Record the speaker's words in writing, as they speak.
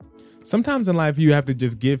Sometimes in life, you have to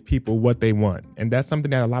just give people what they want. And that's something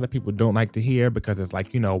that a lot of people don't like to hear because it's like,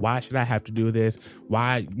 why should I have to do this?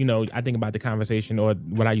 Why, I think about the conversation or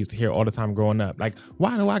what I used to hear all the time growing up. Like,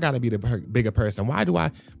 why do I got to be the bigger person? Why do I?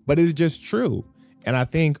 But it's just true. And I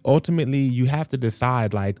think ultimately you have to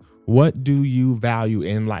decide, like, what do you value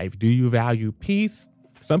in life? Do you value peace?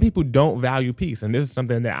 Some people don't value peace. And this is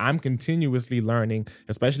something that I'm continuously learning,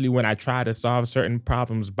 especially when I try to solve certain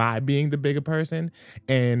problems by being the bigger person.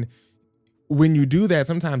 And when you do that,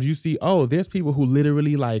 sometimes you see, oh, there's people who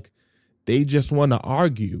literally like they just want to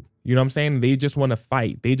argue. You know what I'm saying? They just want to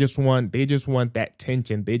fight. They just want that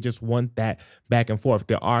tension. They just want that back and forth.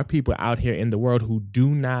 There are people out here in the world who do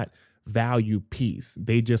not value peace.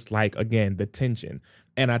 They just like, again, the tension.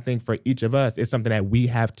 And I think for each of us, it's something that we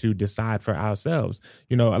have to decide for ourselves.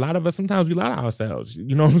 A lot of us, sometimes we lie to ourselves.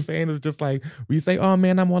 You know what I'm saying? It's just like we say, oh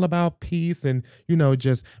man, I'm all about peace and,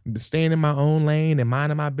 just staying in my own lane and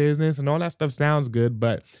minding my business and all that stuff sounds good.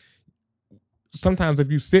 But sometimes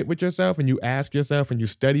if you sit with yourself and you ask yourself and you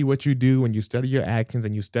study what you do and you study your actions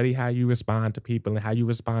and you study how you respond to people and how you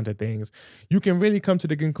respond to things, you can really come to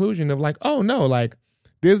the conclusion of like, oh no, like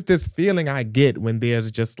there's this feeling I get when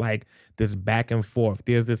there's just like this back and forth.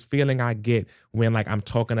 There's this feeling I get when like I'm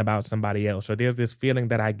talking about somebody else, or there's this feeling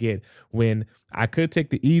that I get when I could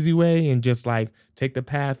take the easy way and just like take the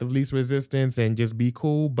path of least resistance and just be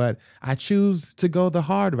cool. But I choose to go the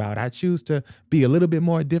hard route. I choose to be a little bit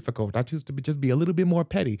more difficult. I choose to just be a little bit more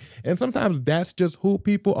petty. And sometimes that's just who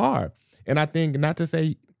people are. And I think not to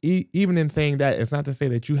say, even in saying that, it's not to say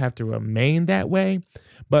that you have to remain that way,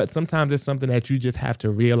 but sometimes it's something that you just have to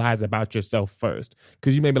realize about yourself first.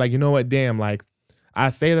 Because you may be like, you know what, damn, like I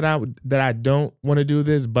say that I don't want to do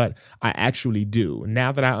this, but I actually do.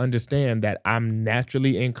 Now that I understand that I'm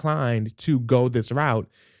naturally inclined to go this route,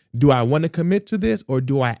 do I want to commit to this or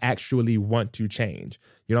do I actually want to change?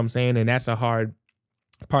 You know what I'm saying? And that's a hard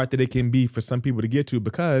part that it can be for some people to get to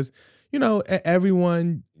because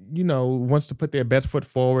everyone, wants to put their best foot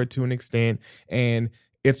forward to an extent. And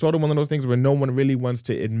it's sort of one of those things where no one really wants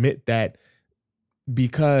to admit that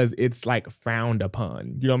because it's like frowned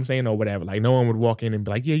upon, you know what I'm saying? Or whatever. Like no one would walk in and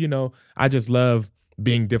be like, yeah, I just love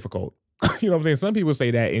being difficult. You know what I'm saying? Some people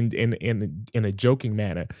say that in a joking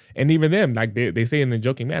manner. And even them, like they say it in a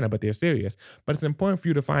joking manner, but they're serious. But it's important for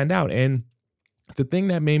you to find out. And the thing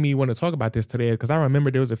that made me want to talk about this today is because I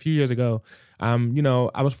remember there was a few years ago, I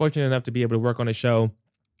was fortunate enough to be able to work on a show.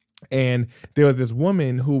 And there was this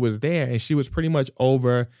woman who was there and she was pretty much just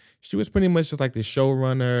like the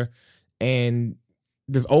showrunner. And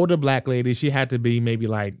this older black lady, she had to be maybe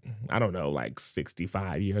like, I don't know, like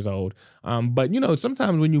 65 years old. But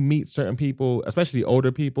sometimes when you meet certain people, especially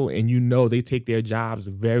older people, and they take their jobs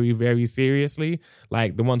very, very seriously,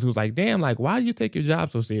 like the ones who's like, damn, like, why do you take your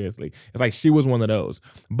job so seriously? It's like she was one of those.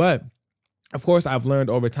 But of course, I've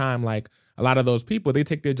learned over time, like a lot of those people, they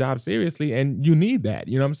take their job seriously and you need that.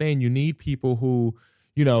 You know what I'm saying? You need people who,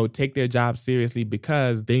 take their job seriously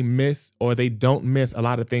because they miss or they don't miss a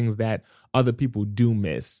lot of things that other people do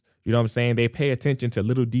miss. You know what I'm saying? They pay attention to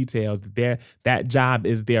little details. That job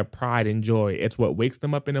is their pride and joy. It's what wakes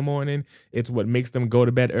them up in the morning. It's what makes them go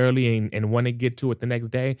to bed early and want to get to it the next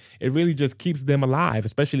day. It really just keeps them alive,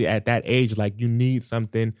 especially at that age. Like you need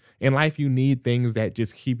something in life. You need things that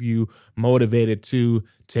just keep you motivated to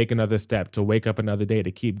take another step, to wake up another day,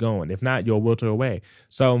 to keep going. If not, you'll wilt away.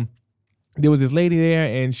 So there was this lady there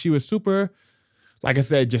and she was super, like I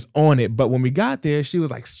said, just on it. But when we got there, she was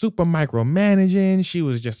like super micromanaging. She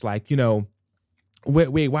was just like,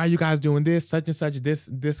 wait, why are you guys doing this? Such and such,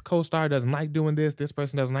 this co-star doesn't like doing this. This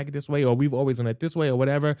person doesn't like it this way, or we've always done it this way or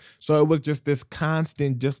whatever. So it was just this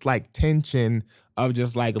constant, just like tension of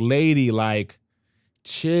just like, lady, like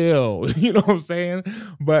chill, you know what I'm saying?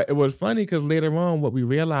 But it was funny because later on, what we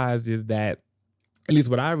realized is that, at least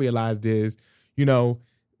what I realized is,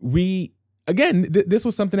 we, again, this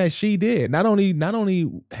was something that she did. Not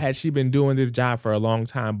only had she been doing this job for a long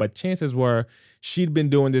time, but chances were she'd been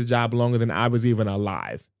doing this job longer than I was even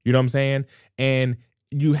alive. You know what I'm saying? And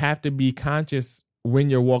you have to be conscious when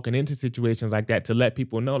you're walking into situations like that to let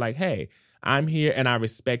people know, like, hey, I'm here and I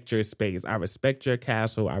respect your space. I respect your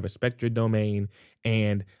castle. I respect your domain.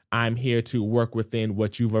 And I'm here to work within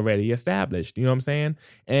what you've already established. You know what I'm saying?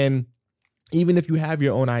 And even if you have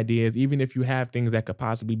your own ideas, even if you have things that could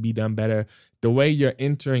possibly be done better, the way you're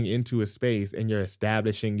entering into a space and you're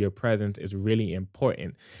establishing your presence is really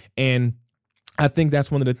important. And I think that's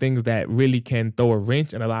one of the things that really can throw a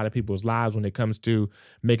wrench in a lot of people's lives when it comes to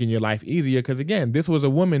making your life easier. Because again, this was a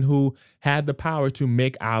woman who had the power to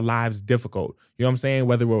make our lives difficult. You know what I'm saying?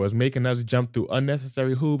 Whether it was making us jump through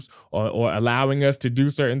unnecessary hoops or allowing us to do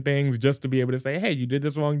certain things just to be able to say, hey, you did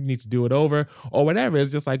this wrong, you need to do it over, or whatever.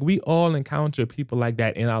 It's just like we all encounter people like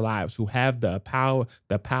that in our lives who have the power,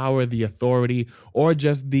 the authority, or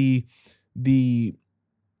just the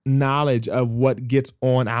knowledge of what gets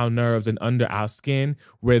on our nerves and under our skin,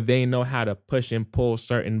 where they know how to push and pull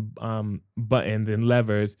certain buttons and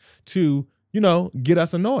levers to, get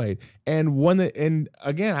us annoyed. And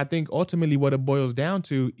again, I think ultimately what it boils down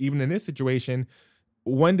to, even in this situation,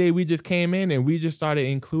 one day we just came in and we just started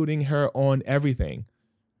including her on everything.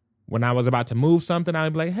 When I was about to move something,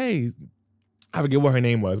 I'd be like, hey, I forget what her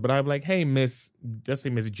name was, but I'd be like, hey, just say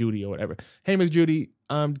Miss Judy or whatever. Hey, Miss Judy,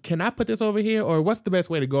 can I put this over here? Or what's the best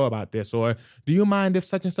way to go about this? Or do you mind if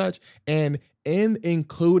such and such? And in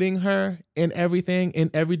including her in everything,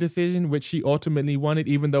 in every decision, which she ultimately wanted,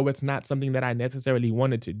 even though it's not something that I necessarily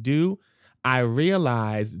wanted to do, I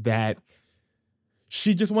realized that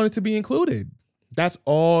she just wanted to be included. That's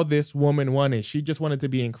all this woman wanted. She just wanted to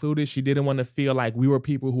be included. She didn't want to feel like we were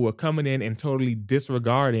people who were coming in and totally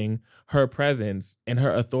disregarding her presence and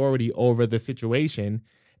her authority over the situation.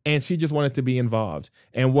 And she just wanted to be involved.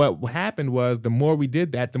 And what happened was the more we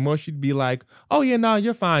did that, the more she'd be like, oh, yeah, no,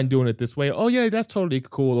 you're fine doing it this way. Oh, yeah, that's totally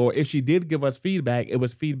cool. Or if she did give us feedback, it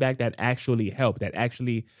was feedback that actually helped,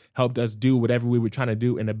 us do whatever we were trying to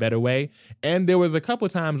do in a better way. And there was a couple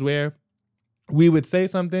times where we would say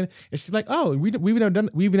something and she's like, oh, we've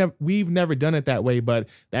never done it that way, but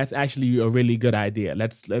that's actually a really good idea.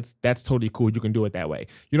 That's totally cool. You can do it that way.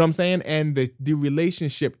 You know what I'm saying? And the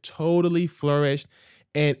relationship totally flourished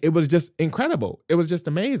and it was just incredible. It was just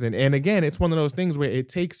amazing. And again, it's one of those things where it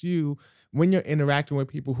takes you, when you're interacting with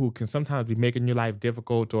people who can sometimes be making your life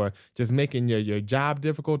difficult or just making your job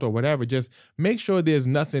difficult or whatever, just make sure there's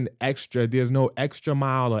nothing extra. There's no extra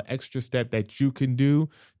mile or extra step that you can do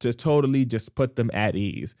to totally just put them at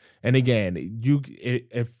ease. And again,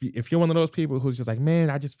 if you're one of those people who's just like, man,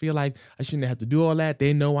 I just feel like I shouldn't have to do all that.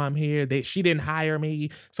 They know I'm here. She didn't hire me.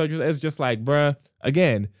 So it's just like, bruh,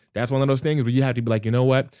 again, that's one of those things where you have to be like, you know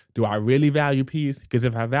what? Do I really value peace? Because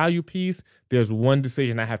if I value peace, there's one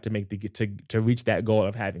decision I have to make to reach that goal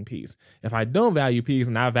of having peace. If I don't value peace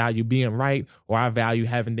and I value being right, or I value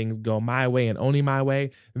having things go my way and only my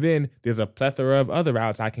way, then there's a plethora of other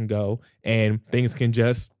routes I can go and things can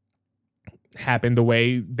just happen the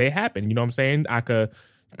way they happen. You know what I'm saying? I could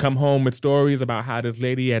come home with stories about how this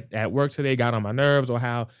lady at work today got on my nerves, or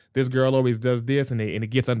how this girl always does this and it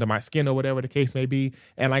gets under my skin, or whatever the case may be.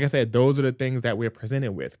 And like I said, those are the things that we're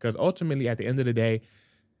presented with. Because ultimately, at the end of the day,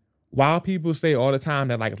 while people say all the time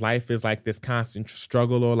that like life is like this constant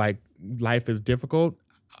struggle or like life is difficult,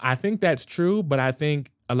 I think that's true. But I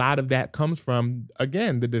think a lot of that comes from,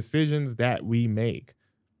 again, the decisions that we make.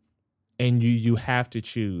 And you have to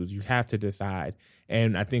choose, you have to decide.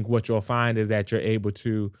 And I think what you'll find is that you're able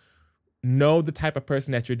to know the type of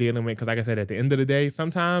person that you're dealing with. Because like I said, at the end of the day,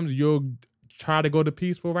 sometimes you'll try to go the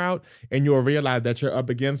peaceful route and you'll realize that you're up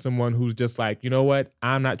against someone who's just like, you know what?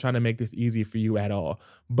 I'm not trying to make this easy for you at all.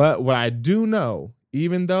 But what I do know,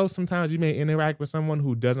 even though sometimes you may interact with someone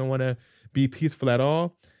who doesn't want to be peaceful at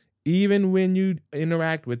all, even when you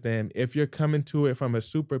interact with them, if you're coming to it from a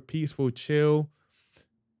super peaceful, chill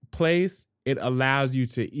place, it allows you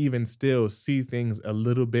to even still see things a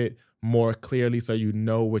little bit more clearly, so you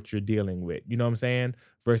know what you're dealing with. You know what I'm saying?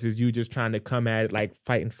 Versus you just trying to come at it like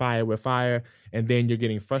fighting fire with fire, and then you're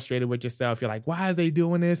getting frustrated with yourself. You're like, why is they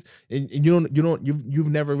doing this? And you've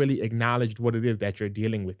never really acknowledged what it is that you're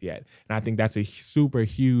dealing with yet. And I think that's a super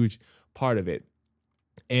huge part of it.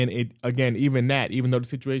 And it, again, even though the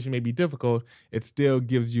situation may be difficult, it still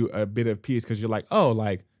gives you a bit of peace, because you're like, oh,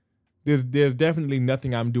 like, there's definitely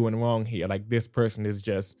nothing I'm doing wrong here. Like, this person is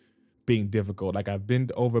just being difficult. Like, I've been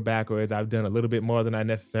over backwards. I've done a little bit more than I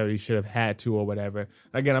necessarily should have had to, or whatever.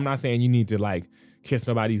 Again, I'm not saying you need to like kiss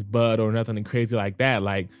nobody's butt or nothing crazy like that.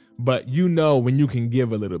 Like, but you know when you can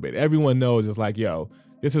give a little bit. Everyone knows it's like, yo,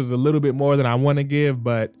 this is a little bit more than I want to give,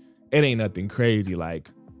 but it ain't nothing crazy. Like,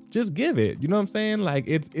 just give it. You know what I'm saying? Like,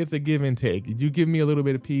 it's a give and take. You give me a little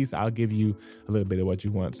bit of peace, I'll give you a little bit of what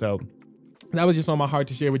you want. So that was just on my heart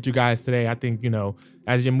to share with you guys today. I think,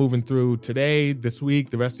 as you're moving through today, this week,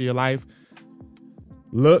 the rest of your life,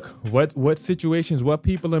 look what situations, what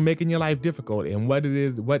people are making your life difficult, and what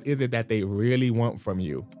is it that they really want from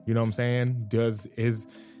you. You know what I'm saying? Is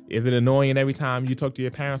it annoying every time you talk to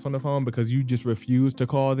your parents on the phone because you just refuse to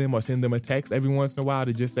call them or send them a text every once in a while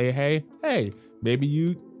to just say, hey, maybe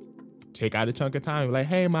you take out a chunk of time, like,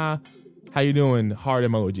 hey, Ma, how you doing, heart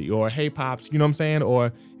emoji, or hey pops, you know what I'm saying?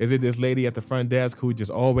 Or is it this lady at the front desk who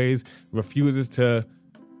just always refuses to,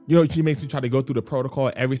 she makes me try to go through the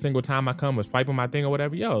protocol every single time I come or swipe on my thing or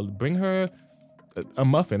whatever. Yo, bring her a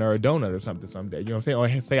muffin or a donut or something someday, you know what I'm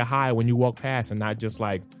saying? Or say a hi when you walk past and not just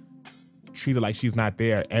like treat her like she's not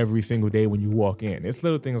there every single day when you walk in. It's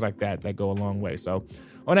little things like that that go a long way. So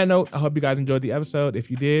on that note, I hope you guys enjoyed the episode. If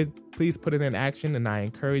you did, please put it in action, and I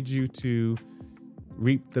encourage you to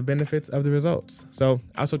reap the benefits of the results. So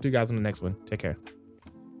I'll talk to you guys on the next one. Take care.